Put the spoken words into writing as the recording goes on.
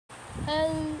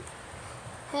And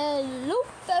hello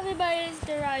everybody, it's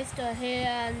the Rister here,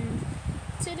 and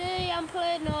today I'm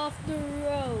playing Off the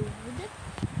Road, and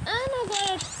I got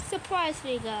a surprise for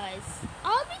you guys.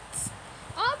 I'll be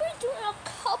doing a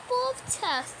couple of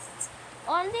tests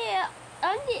on the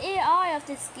AI of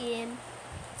this game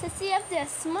to see if they're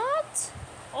smart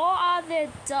or are they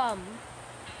dumb.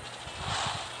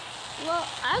 Well,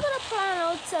 I'm gonna plan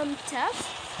out some tests.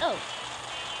 Oh,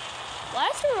 why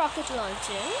is the rocket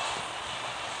launching?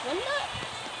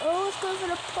 Oh, it's going for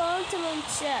the quantum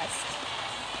chest.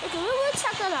 Okay, we're going to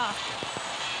check that out.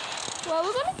 Well,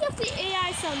 we're going to give the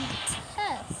AI some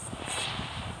tests.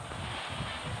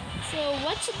 So,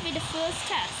 what should be the first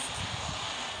test?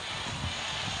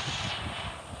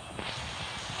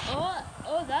 Oh,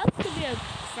 that could be a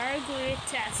very great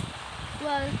test.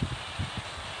 Well,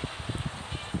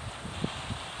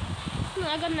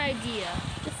 I got an idea.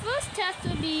 The first test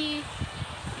will be,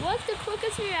 what's the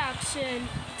quickest reaction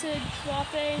to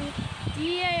dropping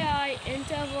the AI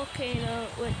into a volcano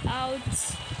without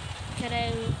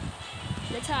getting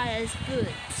the tires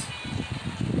burnt?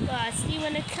 Well, I see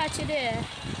when I catch it there.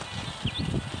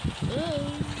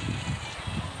 Ooh.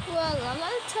 Well, I'm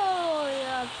gonna tell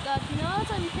you that now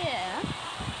that I'm here,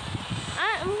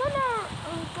 I'm gonna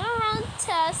run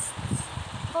tests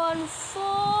on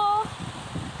 4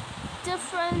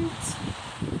 different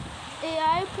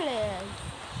AI players.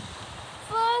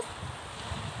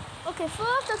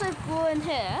 First as I go in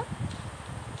here,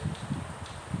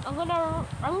 I'm gonna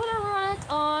run it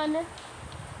on.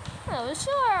 No,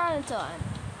 sure, I run it on.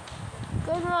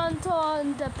 Gonna run it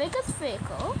on the biggest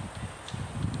vehicle,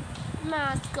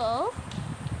 Masco,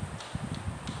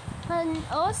 and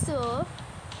also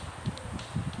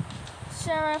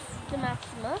Sheriff the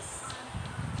Maximus,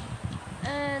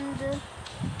 and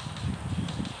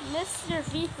Mr.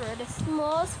 Reaper, the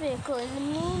smallest vehicle in the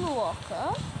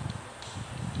Moonwalker,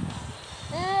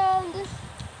 and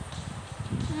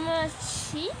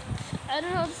Machik, I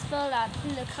don't know how to spell that,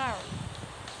 in the car.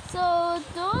 So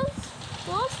those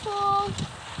 4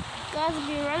 guys will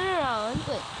be running around.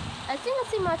 Wait, I think I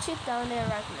see Machik down there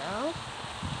right now.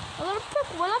 I'm gonna pick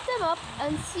one of them up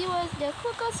and see what is their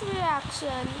quickest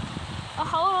reaction or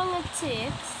how long it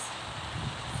takes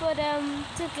for them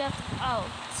to get out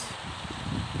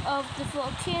of the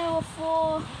volcano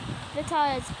before the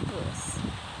tires burst.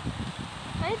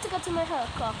 I need to go to my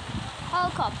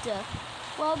helicopter.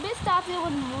 Well, I'll be starting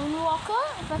with Moonwalker.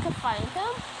 If I can find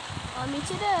him, I'll meet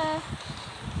you there.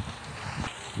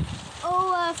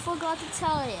 Oh, I forgot to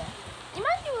tell you. You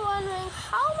might be wondering,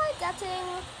 how am I getting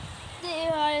the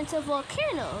AI into a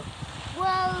volcano?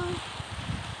 Well,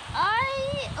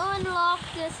 I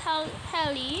unlocked this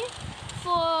heli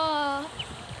for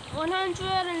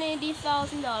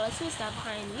 $180,000. Who's that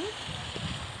behind me?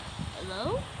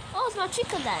 Hello? Oh, it's my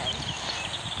Chica then.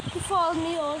 He followed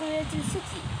me all the way to the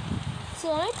city.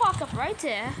 So let me park up right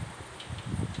there.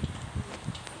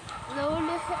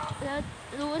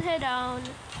 Load her down.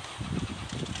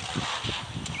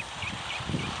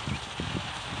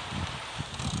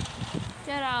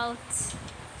 Get out.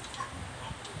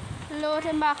 Load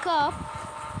him back up.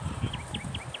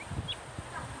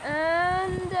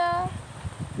 And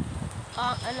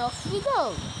off we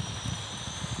go.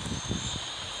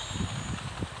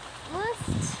 Lift.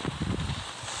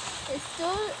 It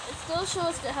still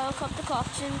shows the helicopter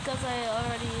option because I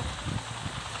already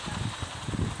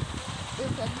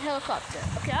looked at the helicopter.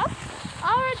 Okay,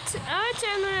 I'll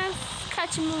return when I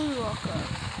catch a Moonwalker.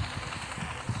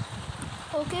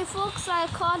 Okay, folks, I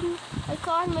caught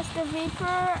Mr.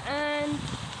 Vapor and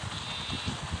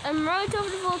I'm right over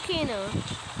the volcano.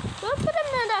 We'll put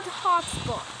him in that hot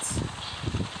spot.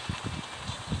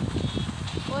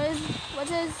 What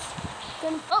is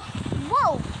gonna? Oh,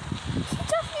 whoa! He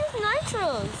just used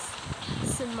nitros.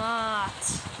 Smart.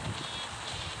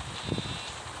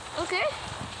 Okay,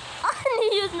 I need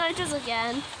to use nitros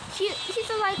again. He's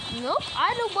like, nope,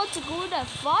 I don't want to go to that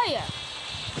fire.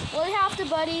 Well, you have to,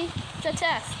 buddy. It's a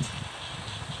test.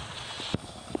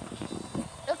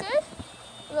 Okay,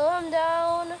 lower him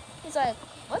down. He's like,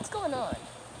 what's going on?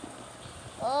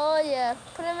 Oh yeah,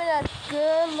 put him in that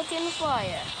good looking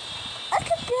fire. I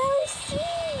can barely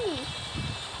see.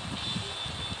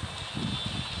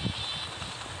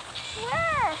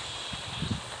 Where?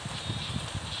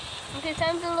 Okay,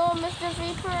 time to lower Mr.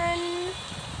 Vapor in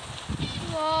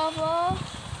lava.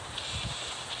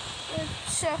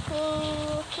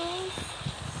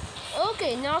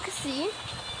 Okay, now I can see.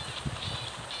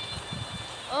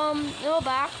 No,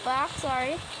 back,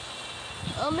 sorry.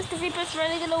 Oh, Mr. Reaper's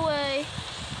running away.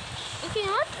 Okay, you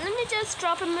know what? Let me just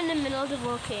drop him in the middle of the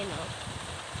volcano.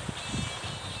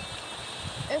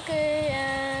 Okay,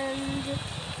 and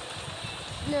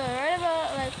No, right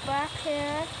about like back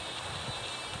here.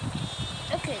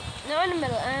 Okay, now in the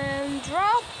middle and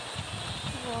drop.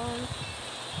 1,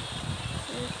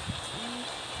 2, 3,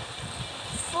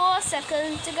 4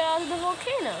 seconds to get out of the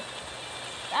volcano.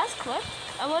 That's quick.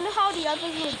 I wonder how the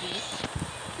others would be.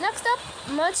 Next up,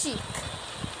 my cheek.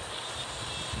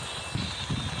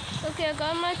 Okay, I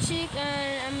got my cheek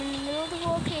and I'm in the middle of the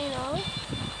volcano.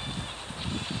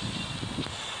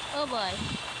 Oh boy.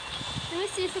 Let me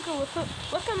see if we can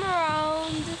whip him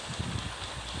around.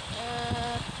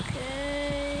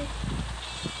 Okay.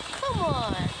 Come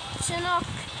on. Chinook,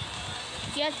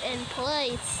 get in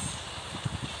place.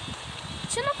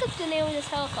 Chinook is the name of this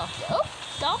helicopter. Oh,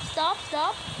 stop.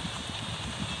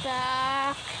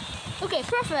 Back. Okay,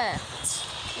 perfect.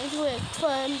 Let's wait,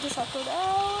 turn this up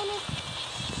down.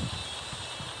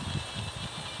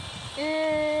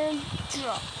 And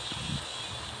drop.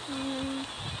 1,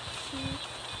 2,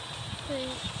 3,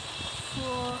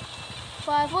 4,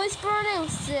 5. Oh, it's burning.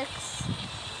 6,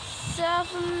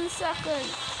 7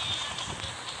 seconds.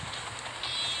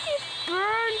 It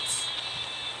burnt.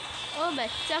 Oh, by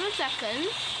 7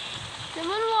 seconds. The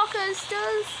moonwalker is still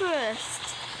in first.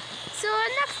 So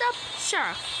next up,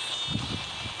 Sheriff.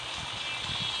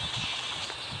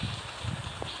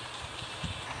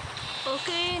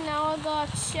 Okay, now I got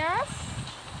Sheriff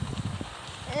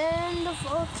and the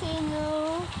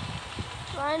volcano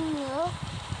right now.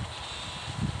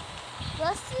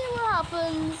 Let's see what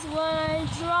happens when I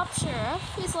drop Sheriff.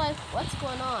 He's like, what's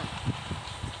going on?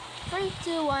 3,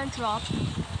 2, 1, drop. 1,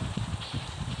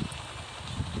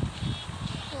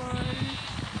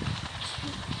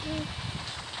 2,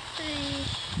 3,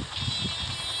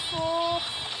 4,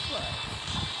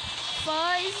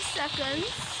 5 seconds.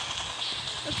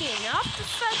 Okay, now to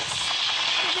fetch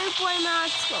the big boy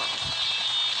Maxwell.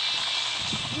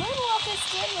 Moonwalker is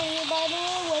still here, by the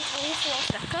way, with only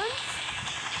 4 seconds.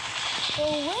 So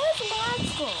where's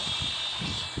Maxwell?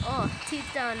 Oh, teeth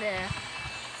down there.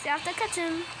 So I have to catch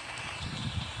him.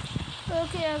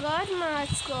 Okay, I got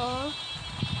Maxwell.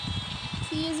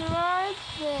 He's right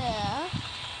there.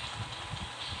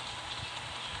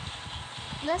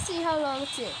 Let's see how long it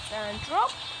takes. And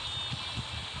drop.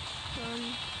 1,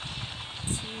 2,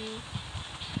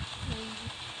 3,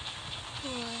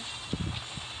 4,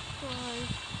 5,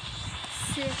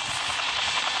 6, 7.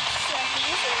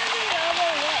 This is gonna be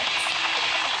over what?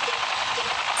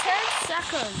 10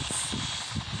 seconds.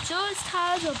 Joe's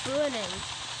tires are burning.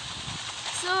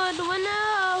 So the winner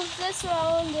of this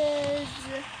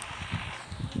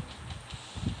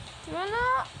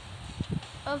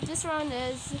round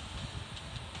is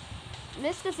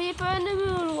Mr. Viper and the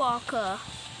Moonwalker.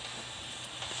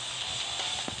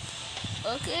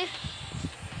 Okay,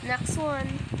 next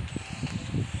one.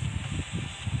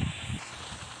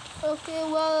 Okay,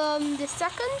 well, the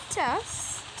second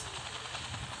test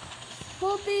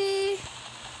will be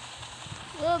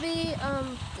the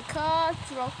car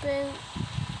dropping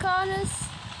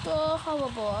the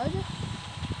hoverboard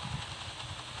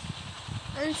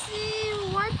and see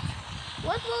what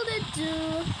will it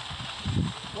do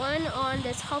when on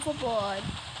this hoverboard.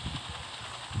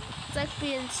 It's like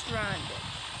being stranded.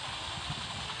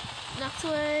 Next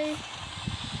way,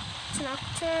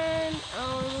 turn,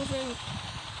 oh, moving,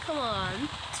 come on,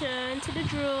 turn to the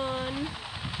drone.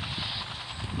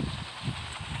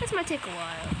 This might take a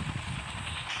while.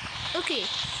 Okay,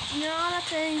 now that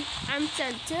I'm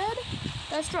centered,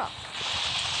 let's drop.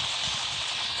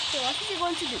 So what is he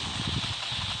going to do?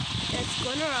 It's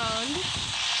going around,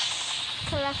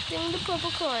 collecting the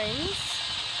purple coins,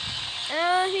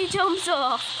 and he jumps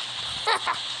off.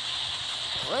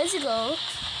 Where does he go?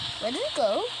 Where did it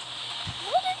go?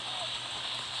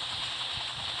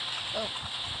 Oh,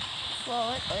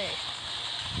 forward.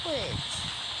 Wait.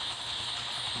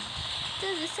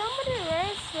 There's somebody right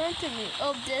in front of me.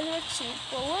 Oh, there's a cheap.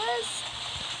 But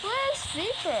where's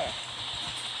Vapor?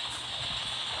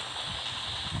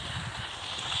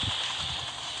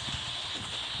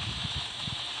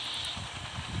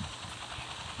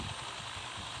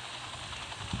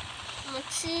 My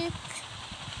cheap.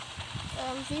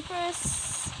 Vapor's.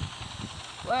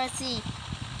 Where is he?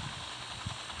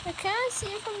 I can't see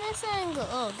him from this angle.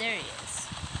 Oh, there he is.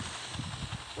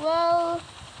 Well,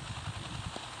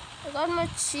 I got my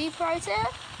cheap right there.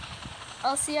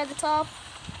 I'll see you at the top.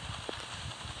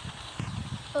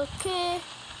 Okay,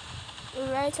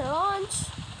 we're ready to launch.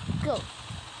 Go.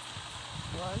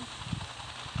 1,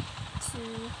 2.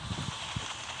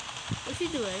 What's he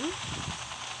doing?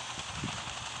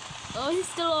 Oh, he's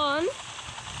still on.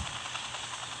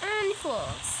 And he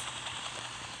falls.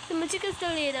 The magic is the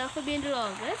leader for being the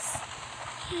longest.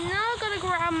 Now I'm gonna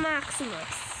grab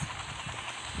Maximus.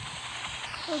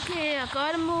 Okay, I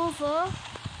gotta move up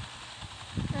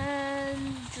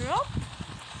and drop.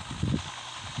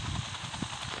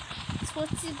 That's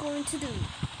what's he going to do.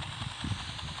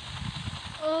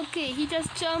 Okay, he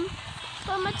just jumped,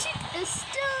 but my chick is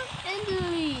still in the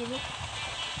lead.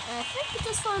 I think he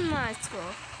just found my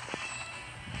score.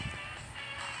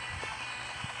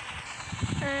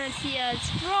 And he has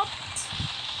dropped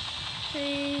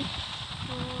 3,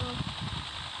 4,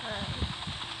 5.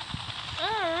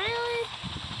 Oh, really?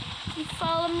 He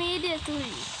fell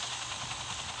immediately.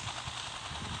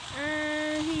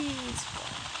 And he's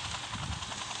gone.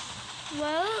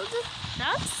 Well,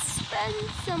 that's spent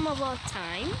some of our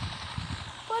time.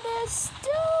 But there's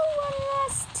still one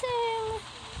last thing.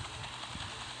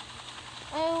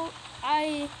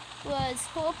 I was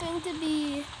hoping to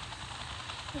be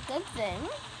a good thing.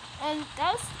 And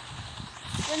that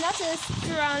is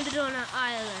stranded on an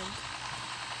island.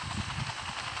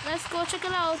 Let's go check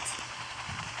it out.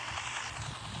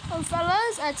 Oh,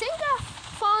 fellas, I think I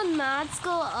found Matt's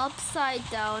go upside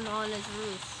down on his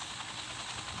roof.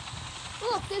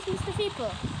 Look, there's Mr.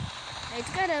 People. Let's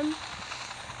get him.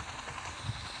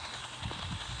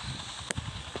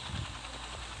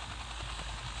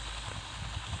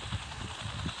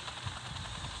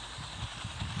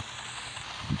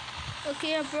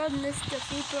 Okay, I brought Mr.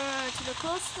 Peeper to the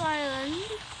coast island.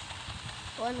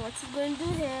 Well, what's he going to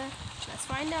do here? Let's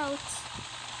find out.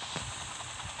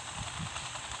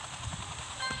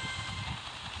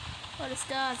 Oh, the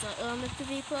stars are Mr.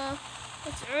 Peeper.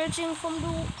 It's urging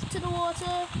to the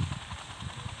water.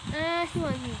 And he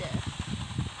went in there.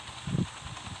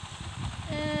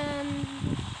 And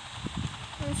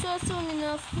I'm sure soon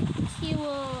enough he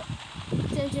will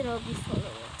change it up before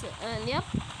the water. And yep.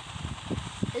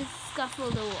 It's got full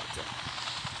of water.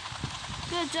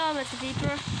 Good job, Mr.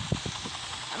 Peeper.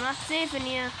 I'm not saving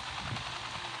you.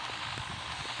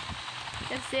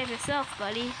 Just save yourself,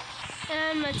 buddy.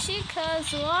 And my chick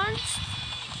has launched.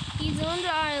 He's on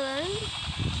the island.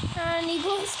 And he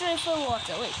goes straight for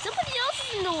water. Wait, somebody else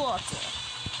is in the water.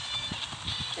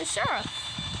 The sheriff.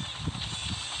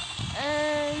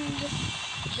 And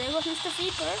there goes Mr.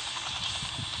 Peeper.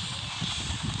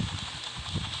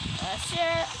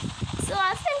 Sheriff. So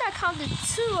I think I counted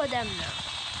 2 of them now.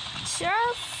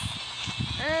 Sheriff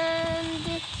and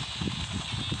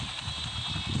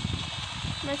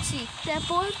my chief. They're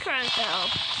both cranked out.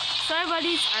 Sorry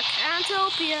buddies, I can't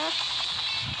help you.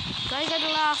 Gotta get the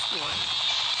last one.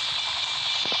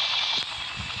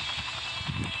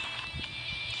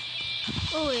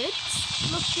 Oh wait,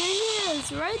 look, there he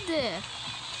is, right there.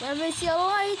 Whenever I see a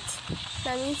light,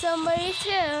 that means somebody's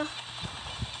here.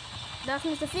 That's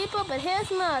Mr. Peeper, but here's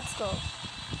Matt's go.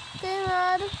 Okay,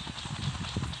 Mad.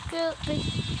 Good, big,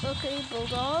 okay,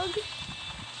 bulldog.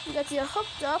 You got your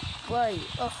hooked up. Why?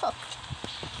 A hook.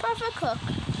 Perfect hook.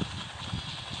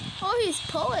 Oh, he's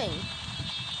pulling.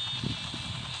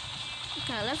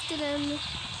 Okay, I left it in.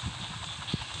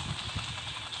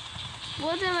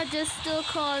 One of them are just still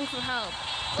calling for help.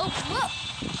 Oh, whoa!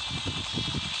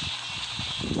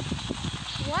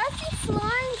 Why is he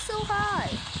flying so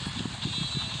high?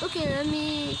 Okay, let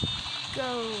me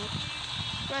go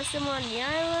rest him on the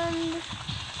island.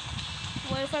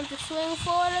 Wait for him to swing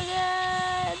forward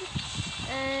again.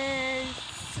 And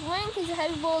swing, he's a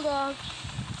heavy bulldog.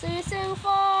 So you're swinging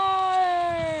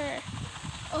forward.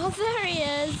 Oh, there he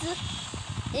is.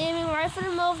 Aiming right for the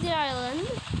middle of the island.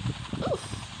 Oof.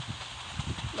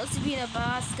 Must have been a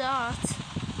bad start.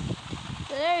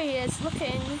 So there he is,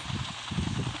 looking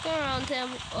around him.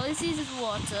 All he sees is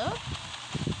water.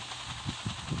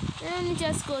 And he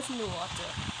just goes in the water.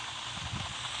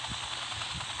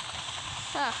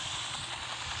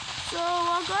 So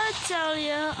I'm gonna tell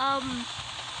you,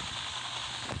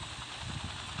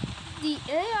 the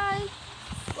AI,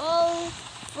 well,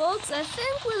 folks, I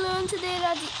think we learned today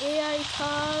that the AI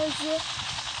cars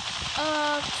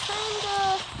are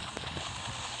kinda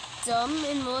dumb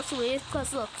in most ways,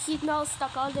 because look, he's now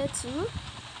stuck out there too.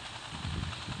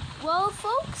 Well,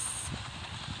 folks,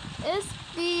 it's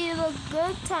been a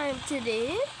good time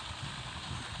today,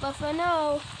 but for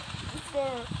now, it's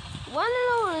the one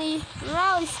and only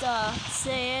Rally Star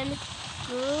saying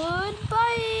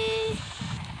goodbye.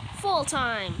 Full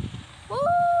time. Woo!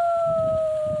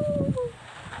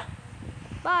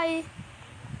 Bye.